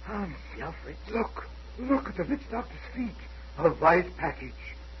 Alfred, look at the witch doctor's feet. A white package.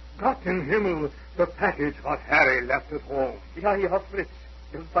 Gott in Himmel, the package what Harry left at home. Ja, Fritz.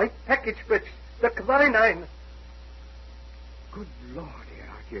 The white package, Fritz. The quinine. Good Lord,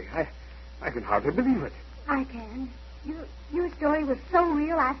 Archie. I can hardly believe it. I can. Your story was so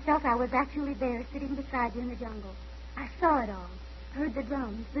real, I felt I was actually there, sitting beside you in the jungle. I saw it all. Heard the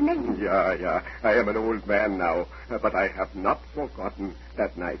drums, the natives. Yeah. I am an old man now, but I have not forgotten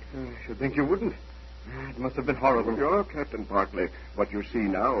that night. I should think you wouldn't. It must have been horrible. You're Captain Bartley. What you see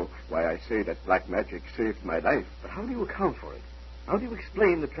now, why I say that black magic saved my life. But how do you account for it? How do you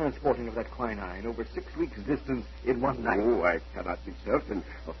explain the transporting of that quinine over 6 weeks' distance in one night? Oh, I cannot be certain,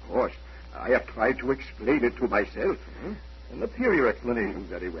 of course. I have tried to explain it to myself. And let's hear your explanation.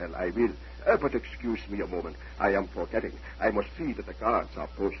 Very well, I will. But excuse me a moment. I am forgetting. I must see that the guards are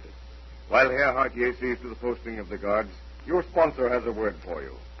posted. While Herr Hartier sees to the posting of the guards, your sponsor has a word for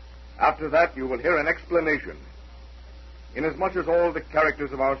you. After that, you will hear an explanation. Inasmuch as all the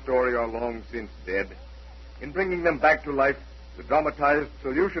characters of our story are long since dead, in bringing them back to life, the dramatized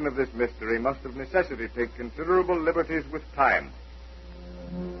solution of this mystery must of necessity take considerable liberties with time.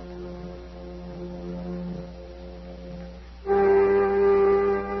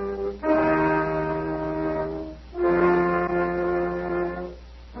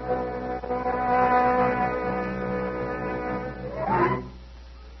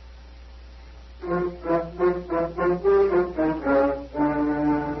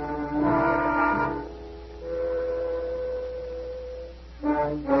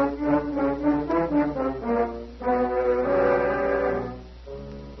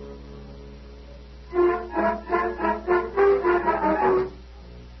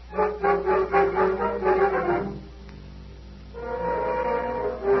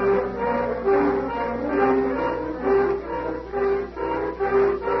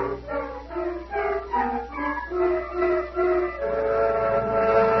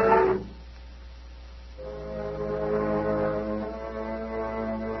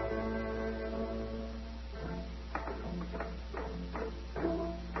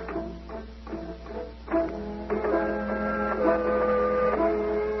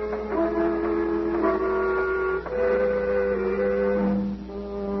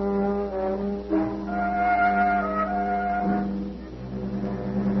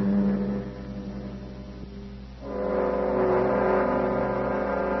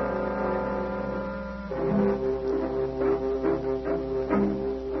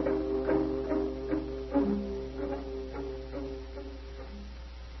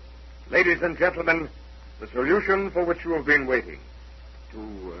 Ladies and gentlemen, the solution for which you have been waiting.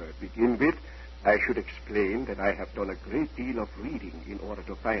 To begin with, I should explain that I have done a great deal of reading in order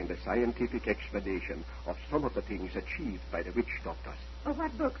to find a scientific explanation of some of the things achieved by the witch doctors. Oh,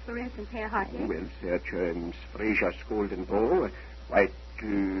 what books, for instance, Herr Hartley? Well, search Fraser's Golden Bow, White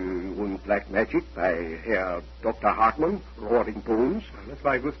and Black Magic by Herr Dr. Hartmann, Roaring Bones. Well, that's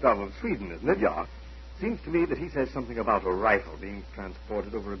by Gustav of Sweden, isn't it? Yeah. Seems to me that he says something about a rifle being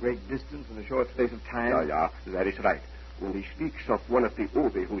transported over a great distance in a short space of time. Yeah, that is right. when he speaks of one of the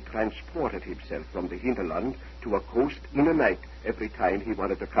Obi who transported himself from the hinterland to a coast in a night every time he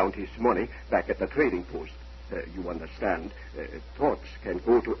wanted to count his money back at the trading post. You understand, thoughts can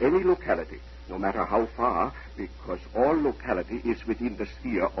go to any locality, no matter how far, because all locality is within the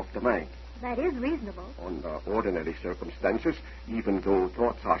sphere of the mind. That is reasonable. Under ordinary circumstances, even though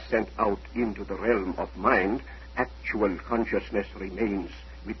thoughts are sent out into the realm of mind, actual consciousness remains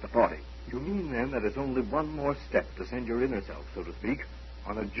with the body. You mean, then, that it's only one more step to send your inner self, so to speak,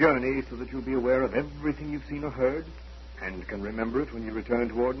 on a journey so that you'll be aware of everything you've seen or heard, and can remember it when you return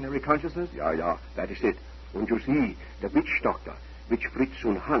to ordinary consciousness? Yeah, that is it. And you see, the witch doctor, which Fritz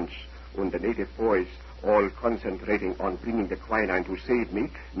und Hans, and the native boys, all concentrating on bringing the quinine to save me,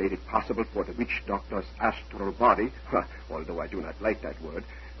 made it possible for the witch doctor's astral body, although I do not like that word,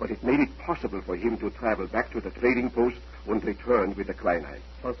 but it made it possible for him to travel back to the trading post and return with the quinine.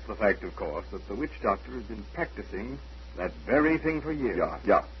 Plus the fact, of course, that the witch doctor has been practicing that very thing for years.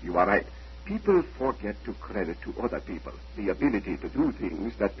 Yeah, you are right. People forget to credit to other people the ability to do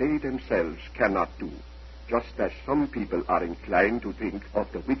things that they themselves cannot do, just as some people are inclined to think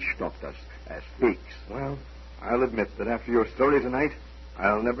of the witch doctors as fakes. Well, I'll admit that after your story tonight,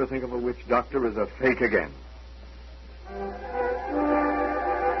 I'll never think of a witch doctor as a fake again.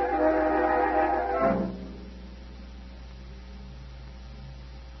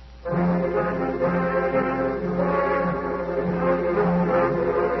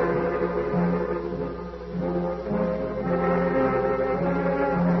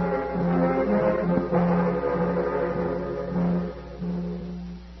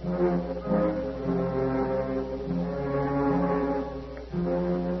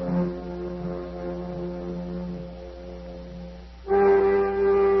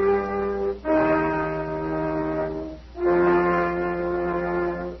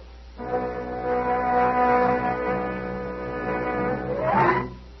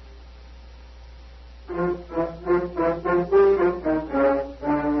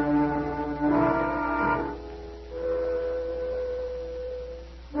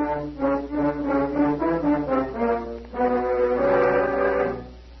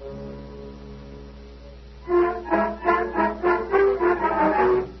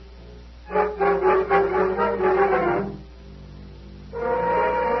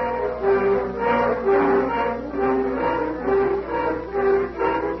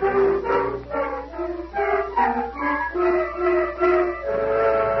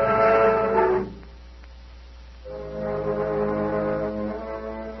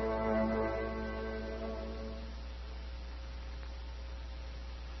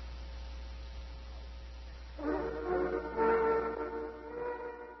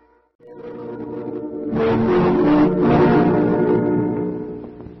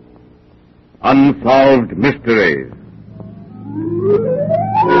 Unsolved Mysteries.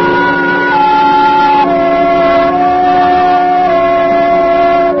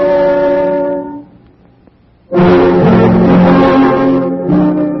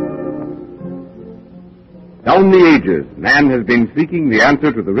 Down the ages, man has been seeking the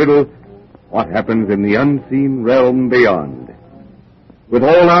answer to the riddle, what happens in the unseen realm beyond? With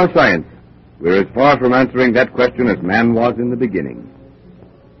all our science, we're as far from answering that question as man was in the beginning.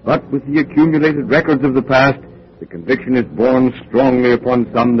 But with the accumulated records of the past, the conviction is borne strongly upon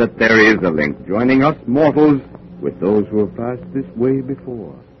some that there is a link joining us mortals with those who have passed this way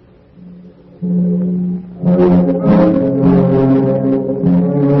before.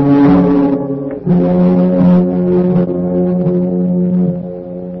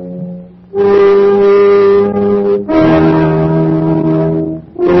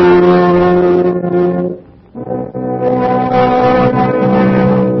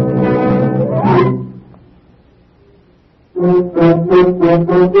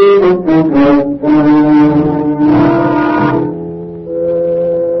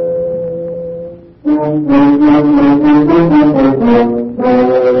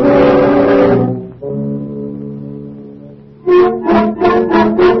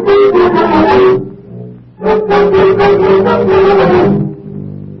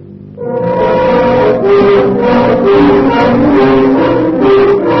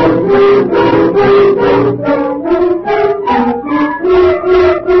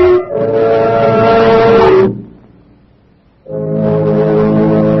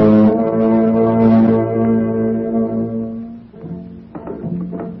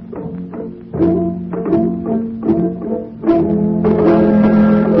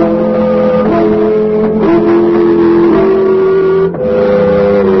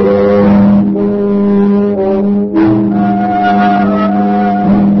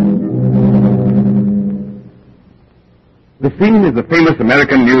 scene is a famous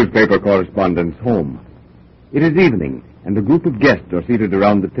American newspaper correspondent's home. It is evening, and a group of guests are seated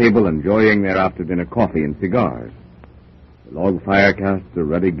around the table enjoying their after-dinner coffee and cigars. The log fire casts a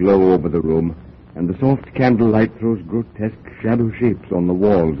ruddy glow over the room, and the soft candlelight throws grotesque shadow shapes on the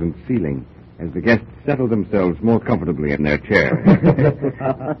walls and ceiling as the guests settle themselves more comfortably in their chairs.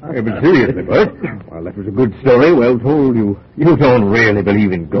 But seriously, Bert, while that was a good story, well told, you don't really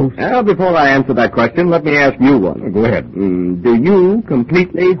believe in ghosts. Now, before I answer that question, let me ask you one. Go ahead. Do you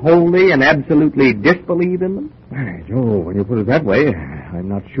completely, wholly, and absolutely disbelieve in them? Joe, when you put it that way, I'm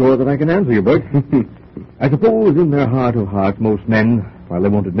not sure that I can answer you, Bert. I suppose in their heart of hearts, most men, while they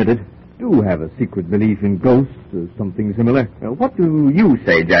won't admit it, do have a secret belief in ghosts or something similar. What do you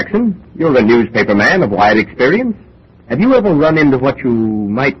say, Jackson? You're a newspaper man of wide experience. Have you ever run into what you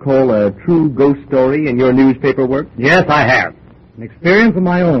might call a true ghost story in your newspaper work? Yes, I have. An experience of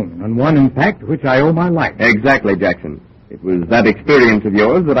my own, and one, in fact, to which I owe my life. Exactly, Jackson. It was that experience of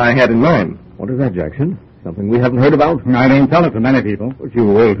yours that I had in mind. What is that, Jackson? Something we haven't heard about? I don't tell it to many people. But you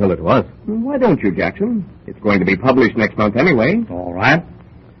will tell it to us. Why don't you, Jackson? It's going to be published next month anyway. All right.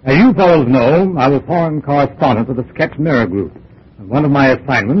 As you fellows know, I was foreign correspondent of the Sketch Mirror Group, and one of my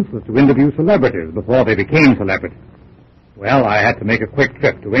assignments was to interview celebrities before they became celebrities. Well, I had to make a quick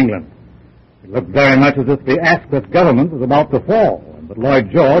trip to England. It looked very much as if the Asquith government was about to fall, but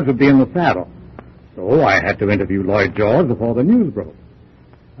Lloyd George would be in the saddle. So I had to interview Lloyd George before the news broke.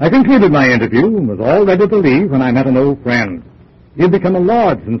 I concluded my interview and was all ready to leave when I met an old friend. He had become a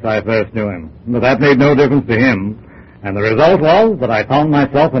lord since I first knew him, but that made no difference to him. And the result was that I found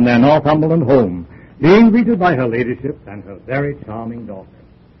myself in their Northumberland home, being greeted by her ladyship and her very charming daughter.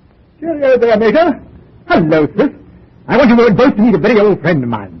 Cheerio there, Major. Hello, sis. I want you both to meet a very old friend of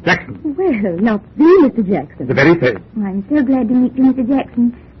mine, Jackson. Well, not you, Mr. Jackson. The very same. I'm so glad to meet you, Mr.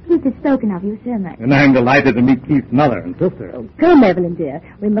 Jackson. Keith has spoken of you so much. And I'm delighted to meet Keith's mother and sister. Oh, come, Evelyn, dear.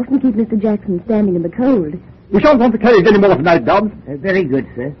 We mustn't keep Mr. Jackson standing in the cold. You shan't want to carry any more tonight, Dobbs. Very good,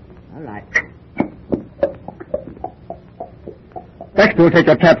 sir. All right. Baxter will take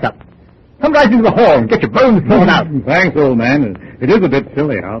your chaps up. Come right into the hall and get your bones torn out. Thanks, old man. It is a bit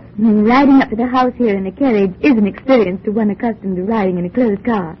chilly out. Riding up to the house here in a carriage is an experience to one accustomed to riding in a closed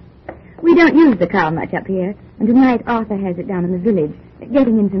car. We don't use the car much up here, and tonight Arthur has it down in the village,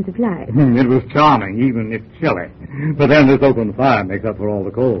 getting in some supplies. It was charming, even if chilly. But then this open fire makes up for all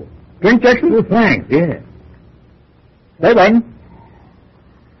the cold. Drink, Jackson? Well, thanks, yes. Stay then.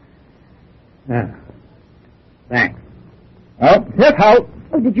 Thanks. Oh, here's how.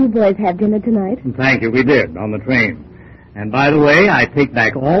 Oh, did you boys have dinner tonight? Thank you, we did, on the train. And by the way, I take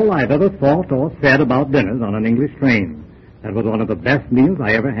back all I've ever thought or said about dinners on an English train. That was one of the best meals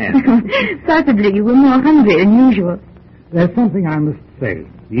I ever had. Possibly you were more hungry than usual. There's something I must say,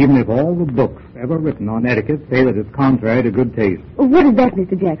 even if all the books ever written on etiquette say that it's contrary to good taste. What is that,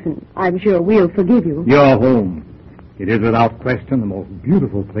 Mr. Jackson? I'm sure we'll forgive you. Your home. It is without question the most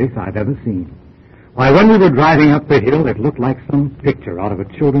beautiful place I've ever seen. Why, when we were driving up the hill, it looked like some picture out of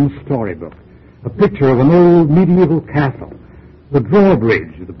a children's storybook. A picture of an old medieval castle. The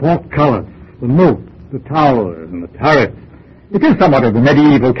drawbridge, the portcullis, the moat, the towers, and the turrets. It is somewhat of a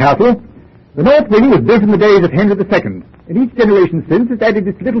medieval castle. The north wing was built in the days of Henry II, and each generation since has added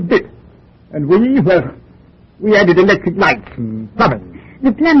its little bit. And we added electric lights and plumbing.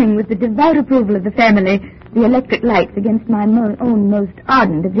 The plumbing with the devout approval of the family, the electric lights against my own most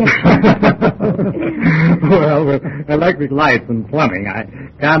ardent objection. Well, with electric lights and plumbing, I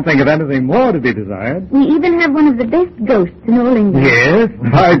can't think of anything more to be desired. We even have one of the best ghosts in all England. Yes?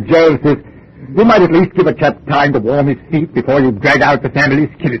 By Jove, sis. You might at least give a chap time to warm his feet before you drag out the family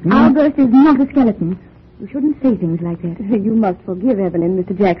skeleton. Our ghost is not a skeleton. You shouldn't say things like that. You must forgive Evelyn,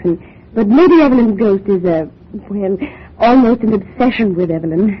 Mr. Jackson. But Lady Evelyn's ghost is almost an obsession with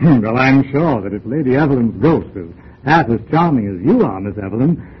Evelyn. Well, I'm sure that if Lady Evelyn's ghost is half as charming as you are, Miss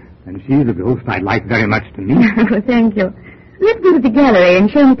Evelyn, then she's a ghost I'd like very much to meet. Well, thank you. Let's go to the gallery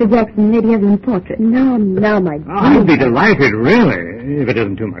and show Mr. Jackson Lady Evelyn's portrait. No, my dear. I'd be delighted, really, if it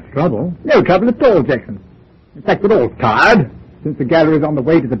isn't too much trouble. No trouble at all, Jackson. In fact, we're all tired, since the gallery's on the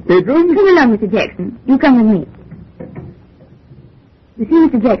way to the bedroom. Come along, Mr. Jackson. You come with me. You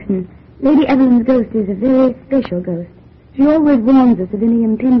see, Mr. Jackson, Lady Evelyn's ghost is a very special ghost. She always warns us of any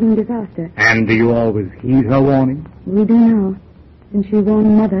impending disaster. And do you always heed her warning? We do now, since she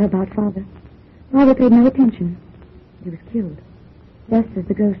warned Mother about Father. Father paid no attention. He was killed, just as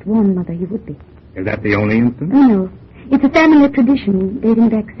the ghost warned Mother he would be. Is that the only instance? Oh, no. It's a family tradition dating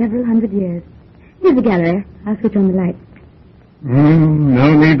back several hundred years. Here's the gallery. I'll switch on the light.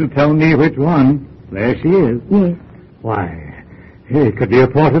 No need to tell me which one. There she is. Yes. Why, it could be a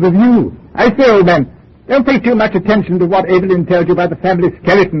portrait of you. I say, old man, Don't pay too much attention to what Evelyn tells you about the family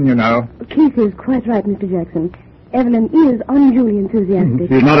skeleton, you know. Keith is quite right, Mr. Jackson. Evelyn is unduly enthusiastic.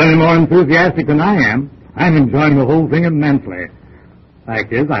 She's not any more enthusiastic than I am. I'm enjoying the whole thing immensely.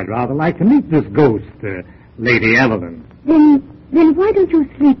 Fact is, I'd rather like to meet this ghost, Lady Evelyn. Then why don't you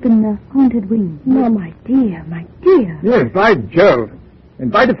sleep in the haunted wing? No, my dear, my dear. Yes, by Jove.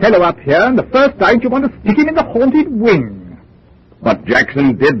 Invite a fellow up here, and the first night you want to stick him in the haunted wing. But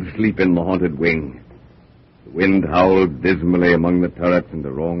Jackson did sleep in the haunted wing. The wind howled dismally among the turrets and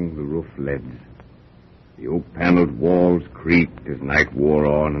along the roof leads. The oak-paneled walls creaked as night wore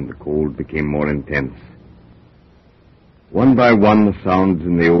on and the cold became more intense. One by one, the sounds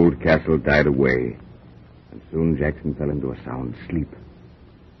in the old castle died away, and soon Jackson fell into a sound sleep.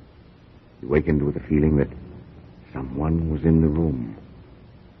 He wakened with a feeling that someone was in the room.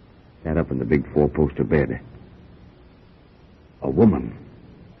 Sat up in the big four-poster bed. A woman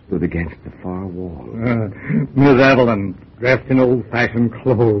stood against the far wall. Miss Evelyn, dressed in old-fashioned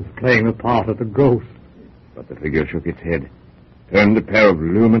clothes, playing the part of the ghost. But the figure shook its head, turned a pair of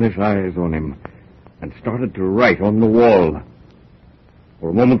luminous eyes on him, and started to write on the wall. For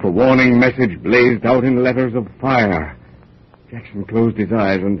a moment, the warning message blazed out in letters of fire. Jackson closed his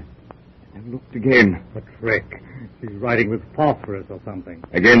eyes and looked again. A trick. She's writing with phosphorus or something.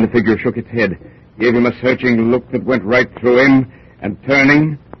 Again, the figure shook its head, gave him a searching look that went right through him, and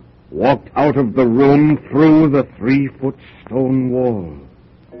turning, walked out of the room through the 3-foot stone wall.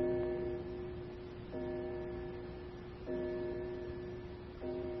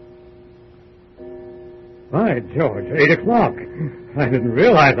 By George, 8 o'clock. I didn't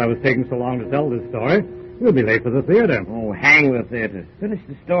realize I was taking so long to tell this story. We'll be late for the theater. Oh, hang the theater. Finish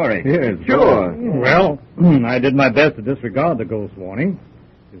the story. Yes, sure. Well, I did my best to disregard the ghost warning.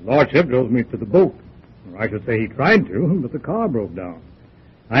 His lordship drove me to the boat. Or I should say he tried to, but the car broke down.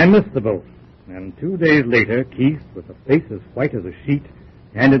 I missed the boat, and 2 days later, Keith, with a face as white as a sheet,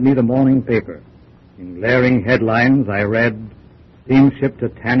 handed me the morning paper. In glaring headlines, I read, "Steamship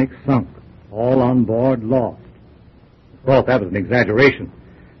Titanic sunk. All on board lost." Of course, that was an exaggeration,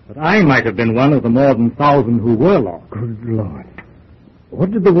 but I might have been one of the more than 1,000 who were lost. Good Lord.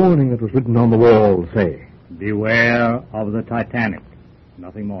 What did the warning that was written on the wall say? Beware of the Titanic.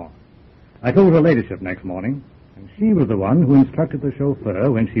 Nothing more. I told her ladyship next morning, and she was the one who instructed the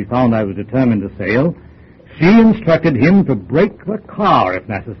chauffeur when she found I was determined to sail. She instructed him to break the car, if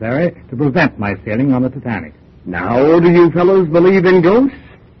necessary, to prevent my sailing on the Titanic. Now, do you fellows believe in ghosts?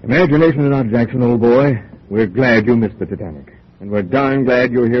 Imagination and not Jackson, old boy. We're glad you missed the Titanic, and we're darn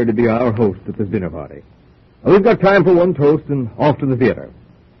glad you're here to be our host at this dinner party. Now, we've got time for one toast and off to the theater.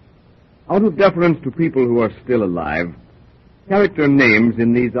 Out of deference to people who are still alive, character names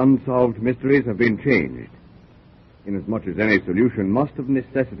in these unsolved mysteries have been changed. Inasmuch as any solution must of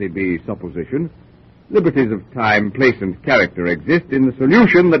necessity be supposition, liberties of time, place, and character exist in the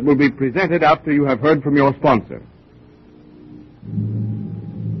solution that will be presented after you have heard from your sponsor.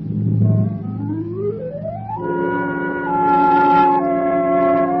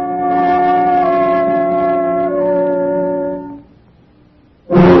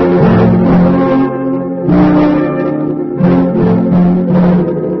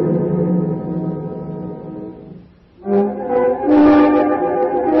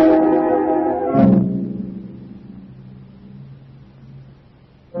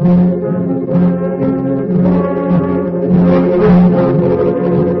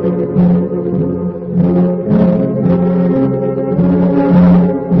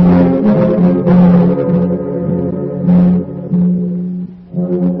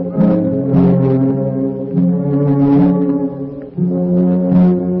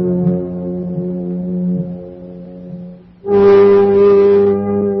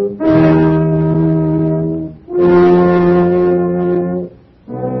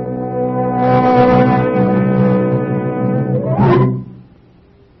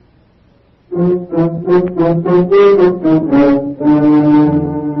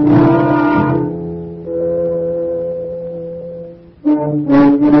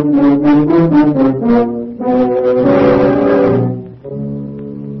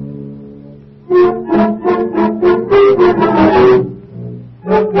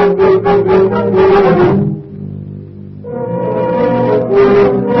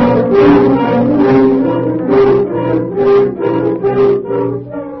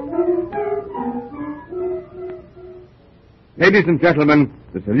 Ladies and gentlemen,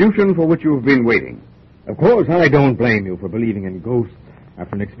 the solution for which you have been waiting. Of course, I don't blame you for believing in ghosts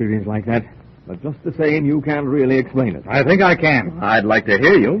after an experience like that. But just the same, you can't really explain it. I think I can. I'd like to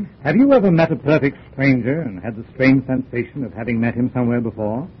hear you. Have you ever met a perfect stranger and had the strange sensation of having met him somewhere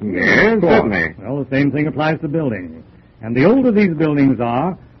before? Yes, certainly. Well, the same thing applies to buildings. And the older these buildings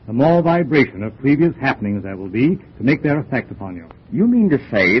are, the more vibration of previous happenings there will be to make their effect upon you. You mean to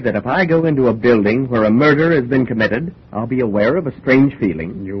say that if I go into a building where a murder has been committed, I'll be aware of a strange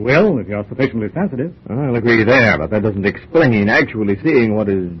feeling? You will, if you're sufficiently sensitive. I'll agree there, but that doesn't explain actually seeing what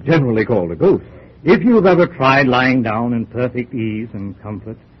is generally called a ghost. If you've ever tried lying down in perfect ease and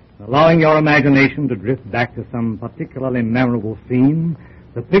comfort, allowing your imagination to drift back to some particularly memorable scene,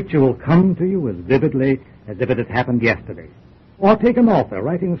 the picture will come to you as vividly as if it had happened yesterday. Or take an author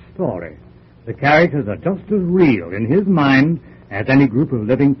writing a story. The characters are just as real in his mind as any group of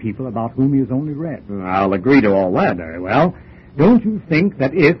living people about whom he has only read. I'll agree to all that. Very well. Don't you think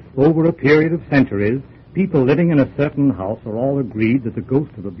that if, over a period of centuries, people living in a certain house are all agreed that the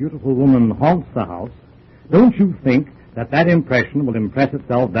ghost of a beautiful woman haunts the house, don't you think that that impression will impress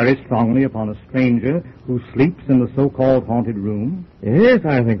itself very strongly upon a stranger who sleeps in the so-called haunted room? Yes,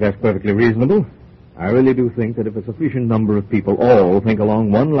 I think that's perfectly reasonable. I really do think that if a sufficient number of people all think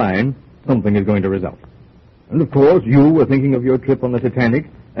along one line, something is going to result. And, of course, you were thinking of your trip on the Titanic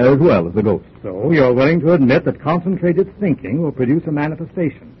as well as the ghost. So you're willing to admit that concentrated thinking will produce a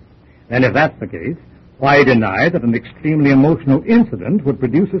manifestation. Then if that's the case, why deny that an extremely emotional incident would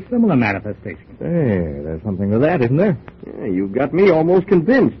produce a similar manifestation? Hey, there's something to that, isn't there? Yeah, you've got me almost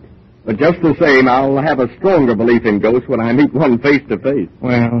convinced. But just the same, I'll have a stronger belief in ghosts when I meet one face to face.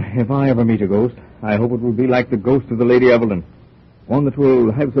 Well, if I ever meet a ghost, I hope it will be like the ghost of the Lady Evelyn. One that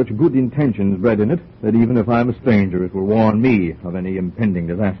will have such good intentions bred in it that even if I'm a stranger, it will warn me of any impending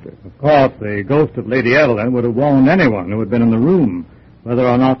disaster. Of course, the ghost of Lady Evelyn would have warned anyone who had been in the room, whether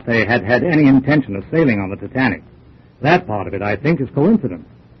or not they had had any intention of sailing on the Titanic. That part of it, I think, is coincidence.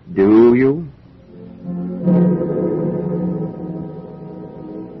 Do you?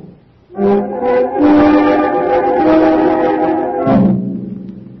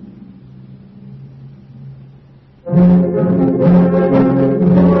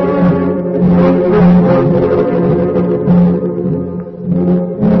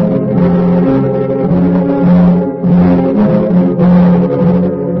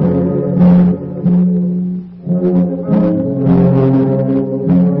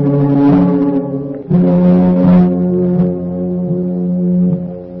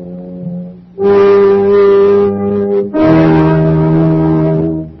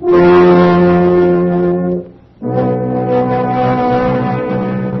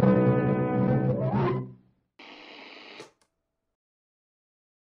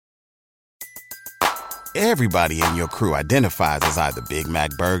 Everybody in your crew identifies as either Big Mac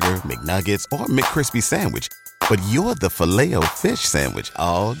Burger, McNuggets, or McCrispy Sandwich. But you're the Filet-O-Fish Sandwich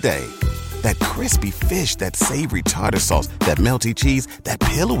all day. That crispy fish, that savory tartar sauce, that melty cheese, that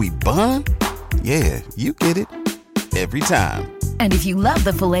pillowy bun. Yeah, you get it. Every time. And if you love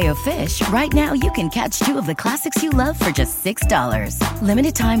the Filet-O-Fish, right now you can catch two of the classics you love for just $6.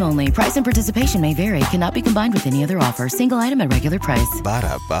 Limited time only. Price and participation may vary. Cannot be combined with any other offer. Single item at regular price.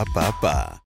 Ba-da-ba-ba-ba.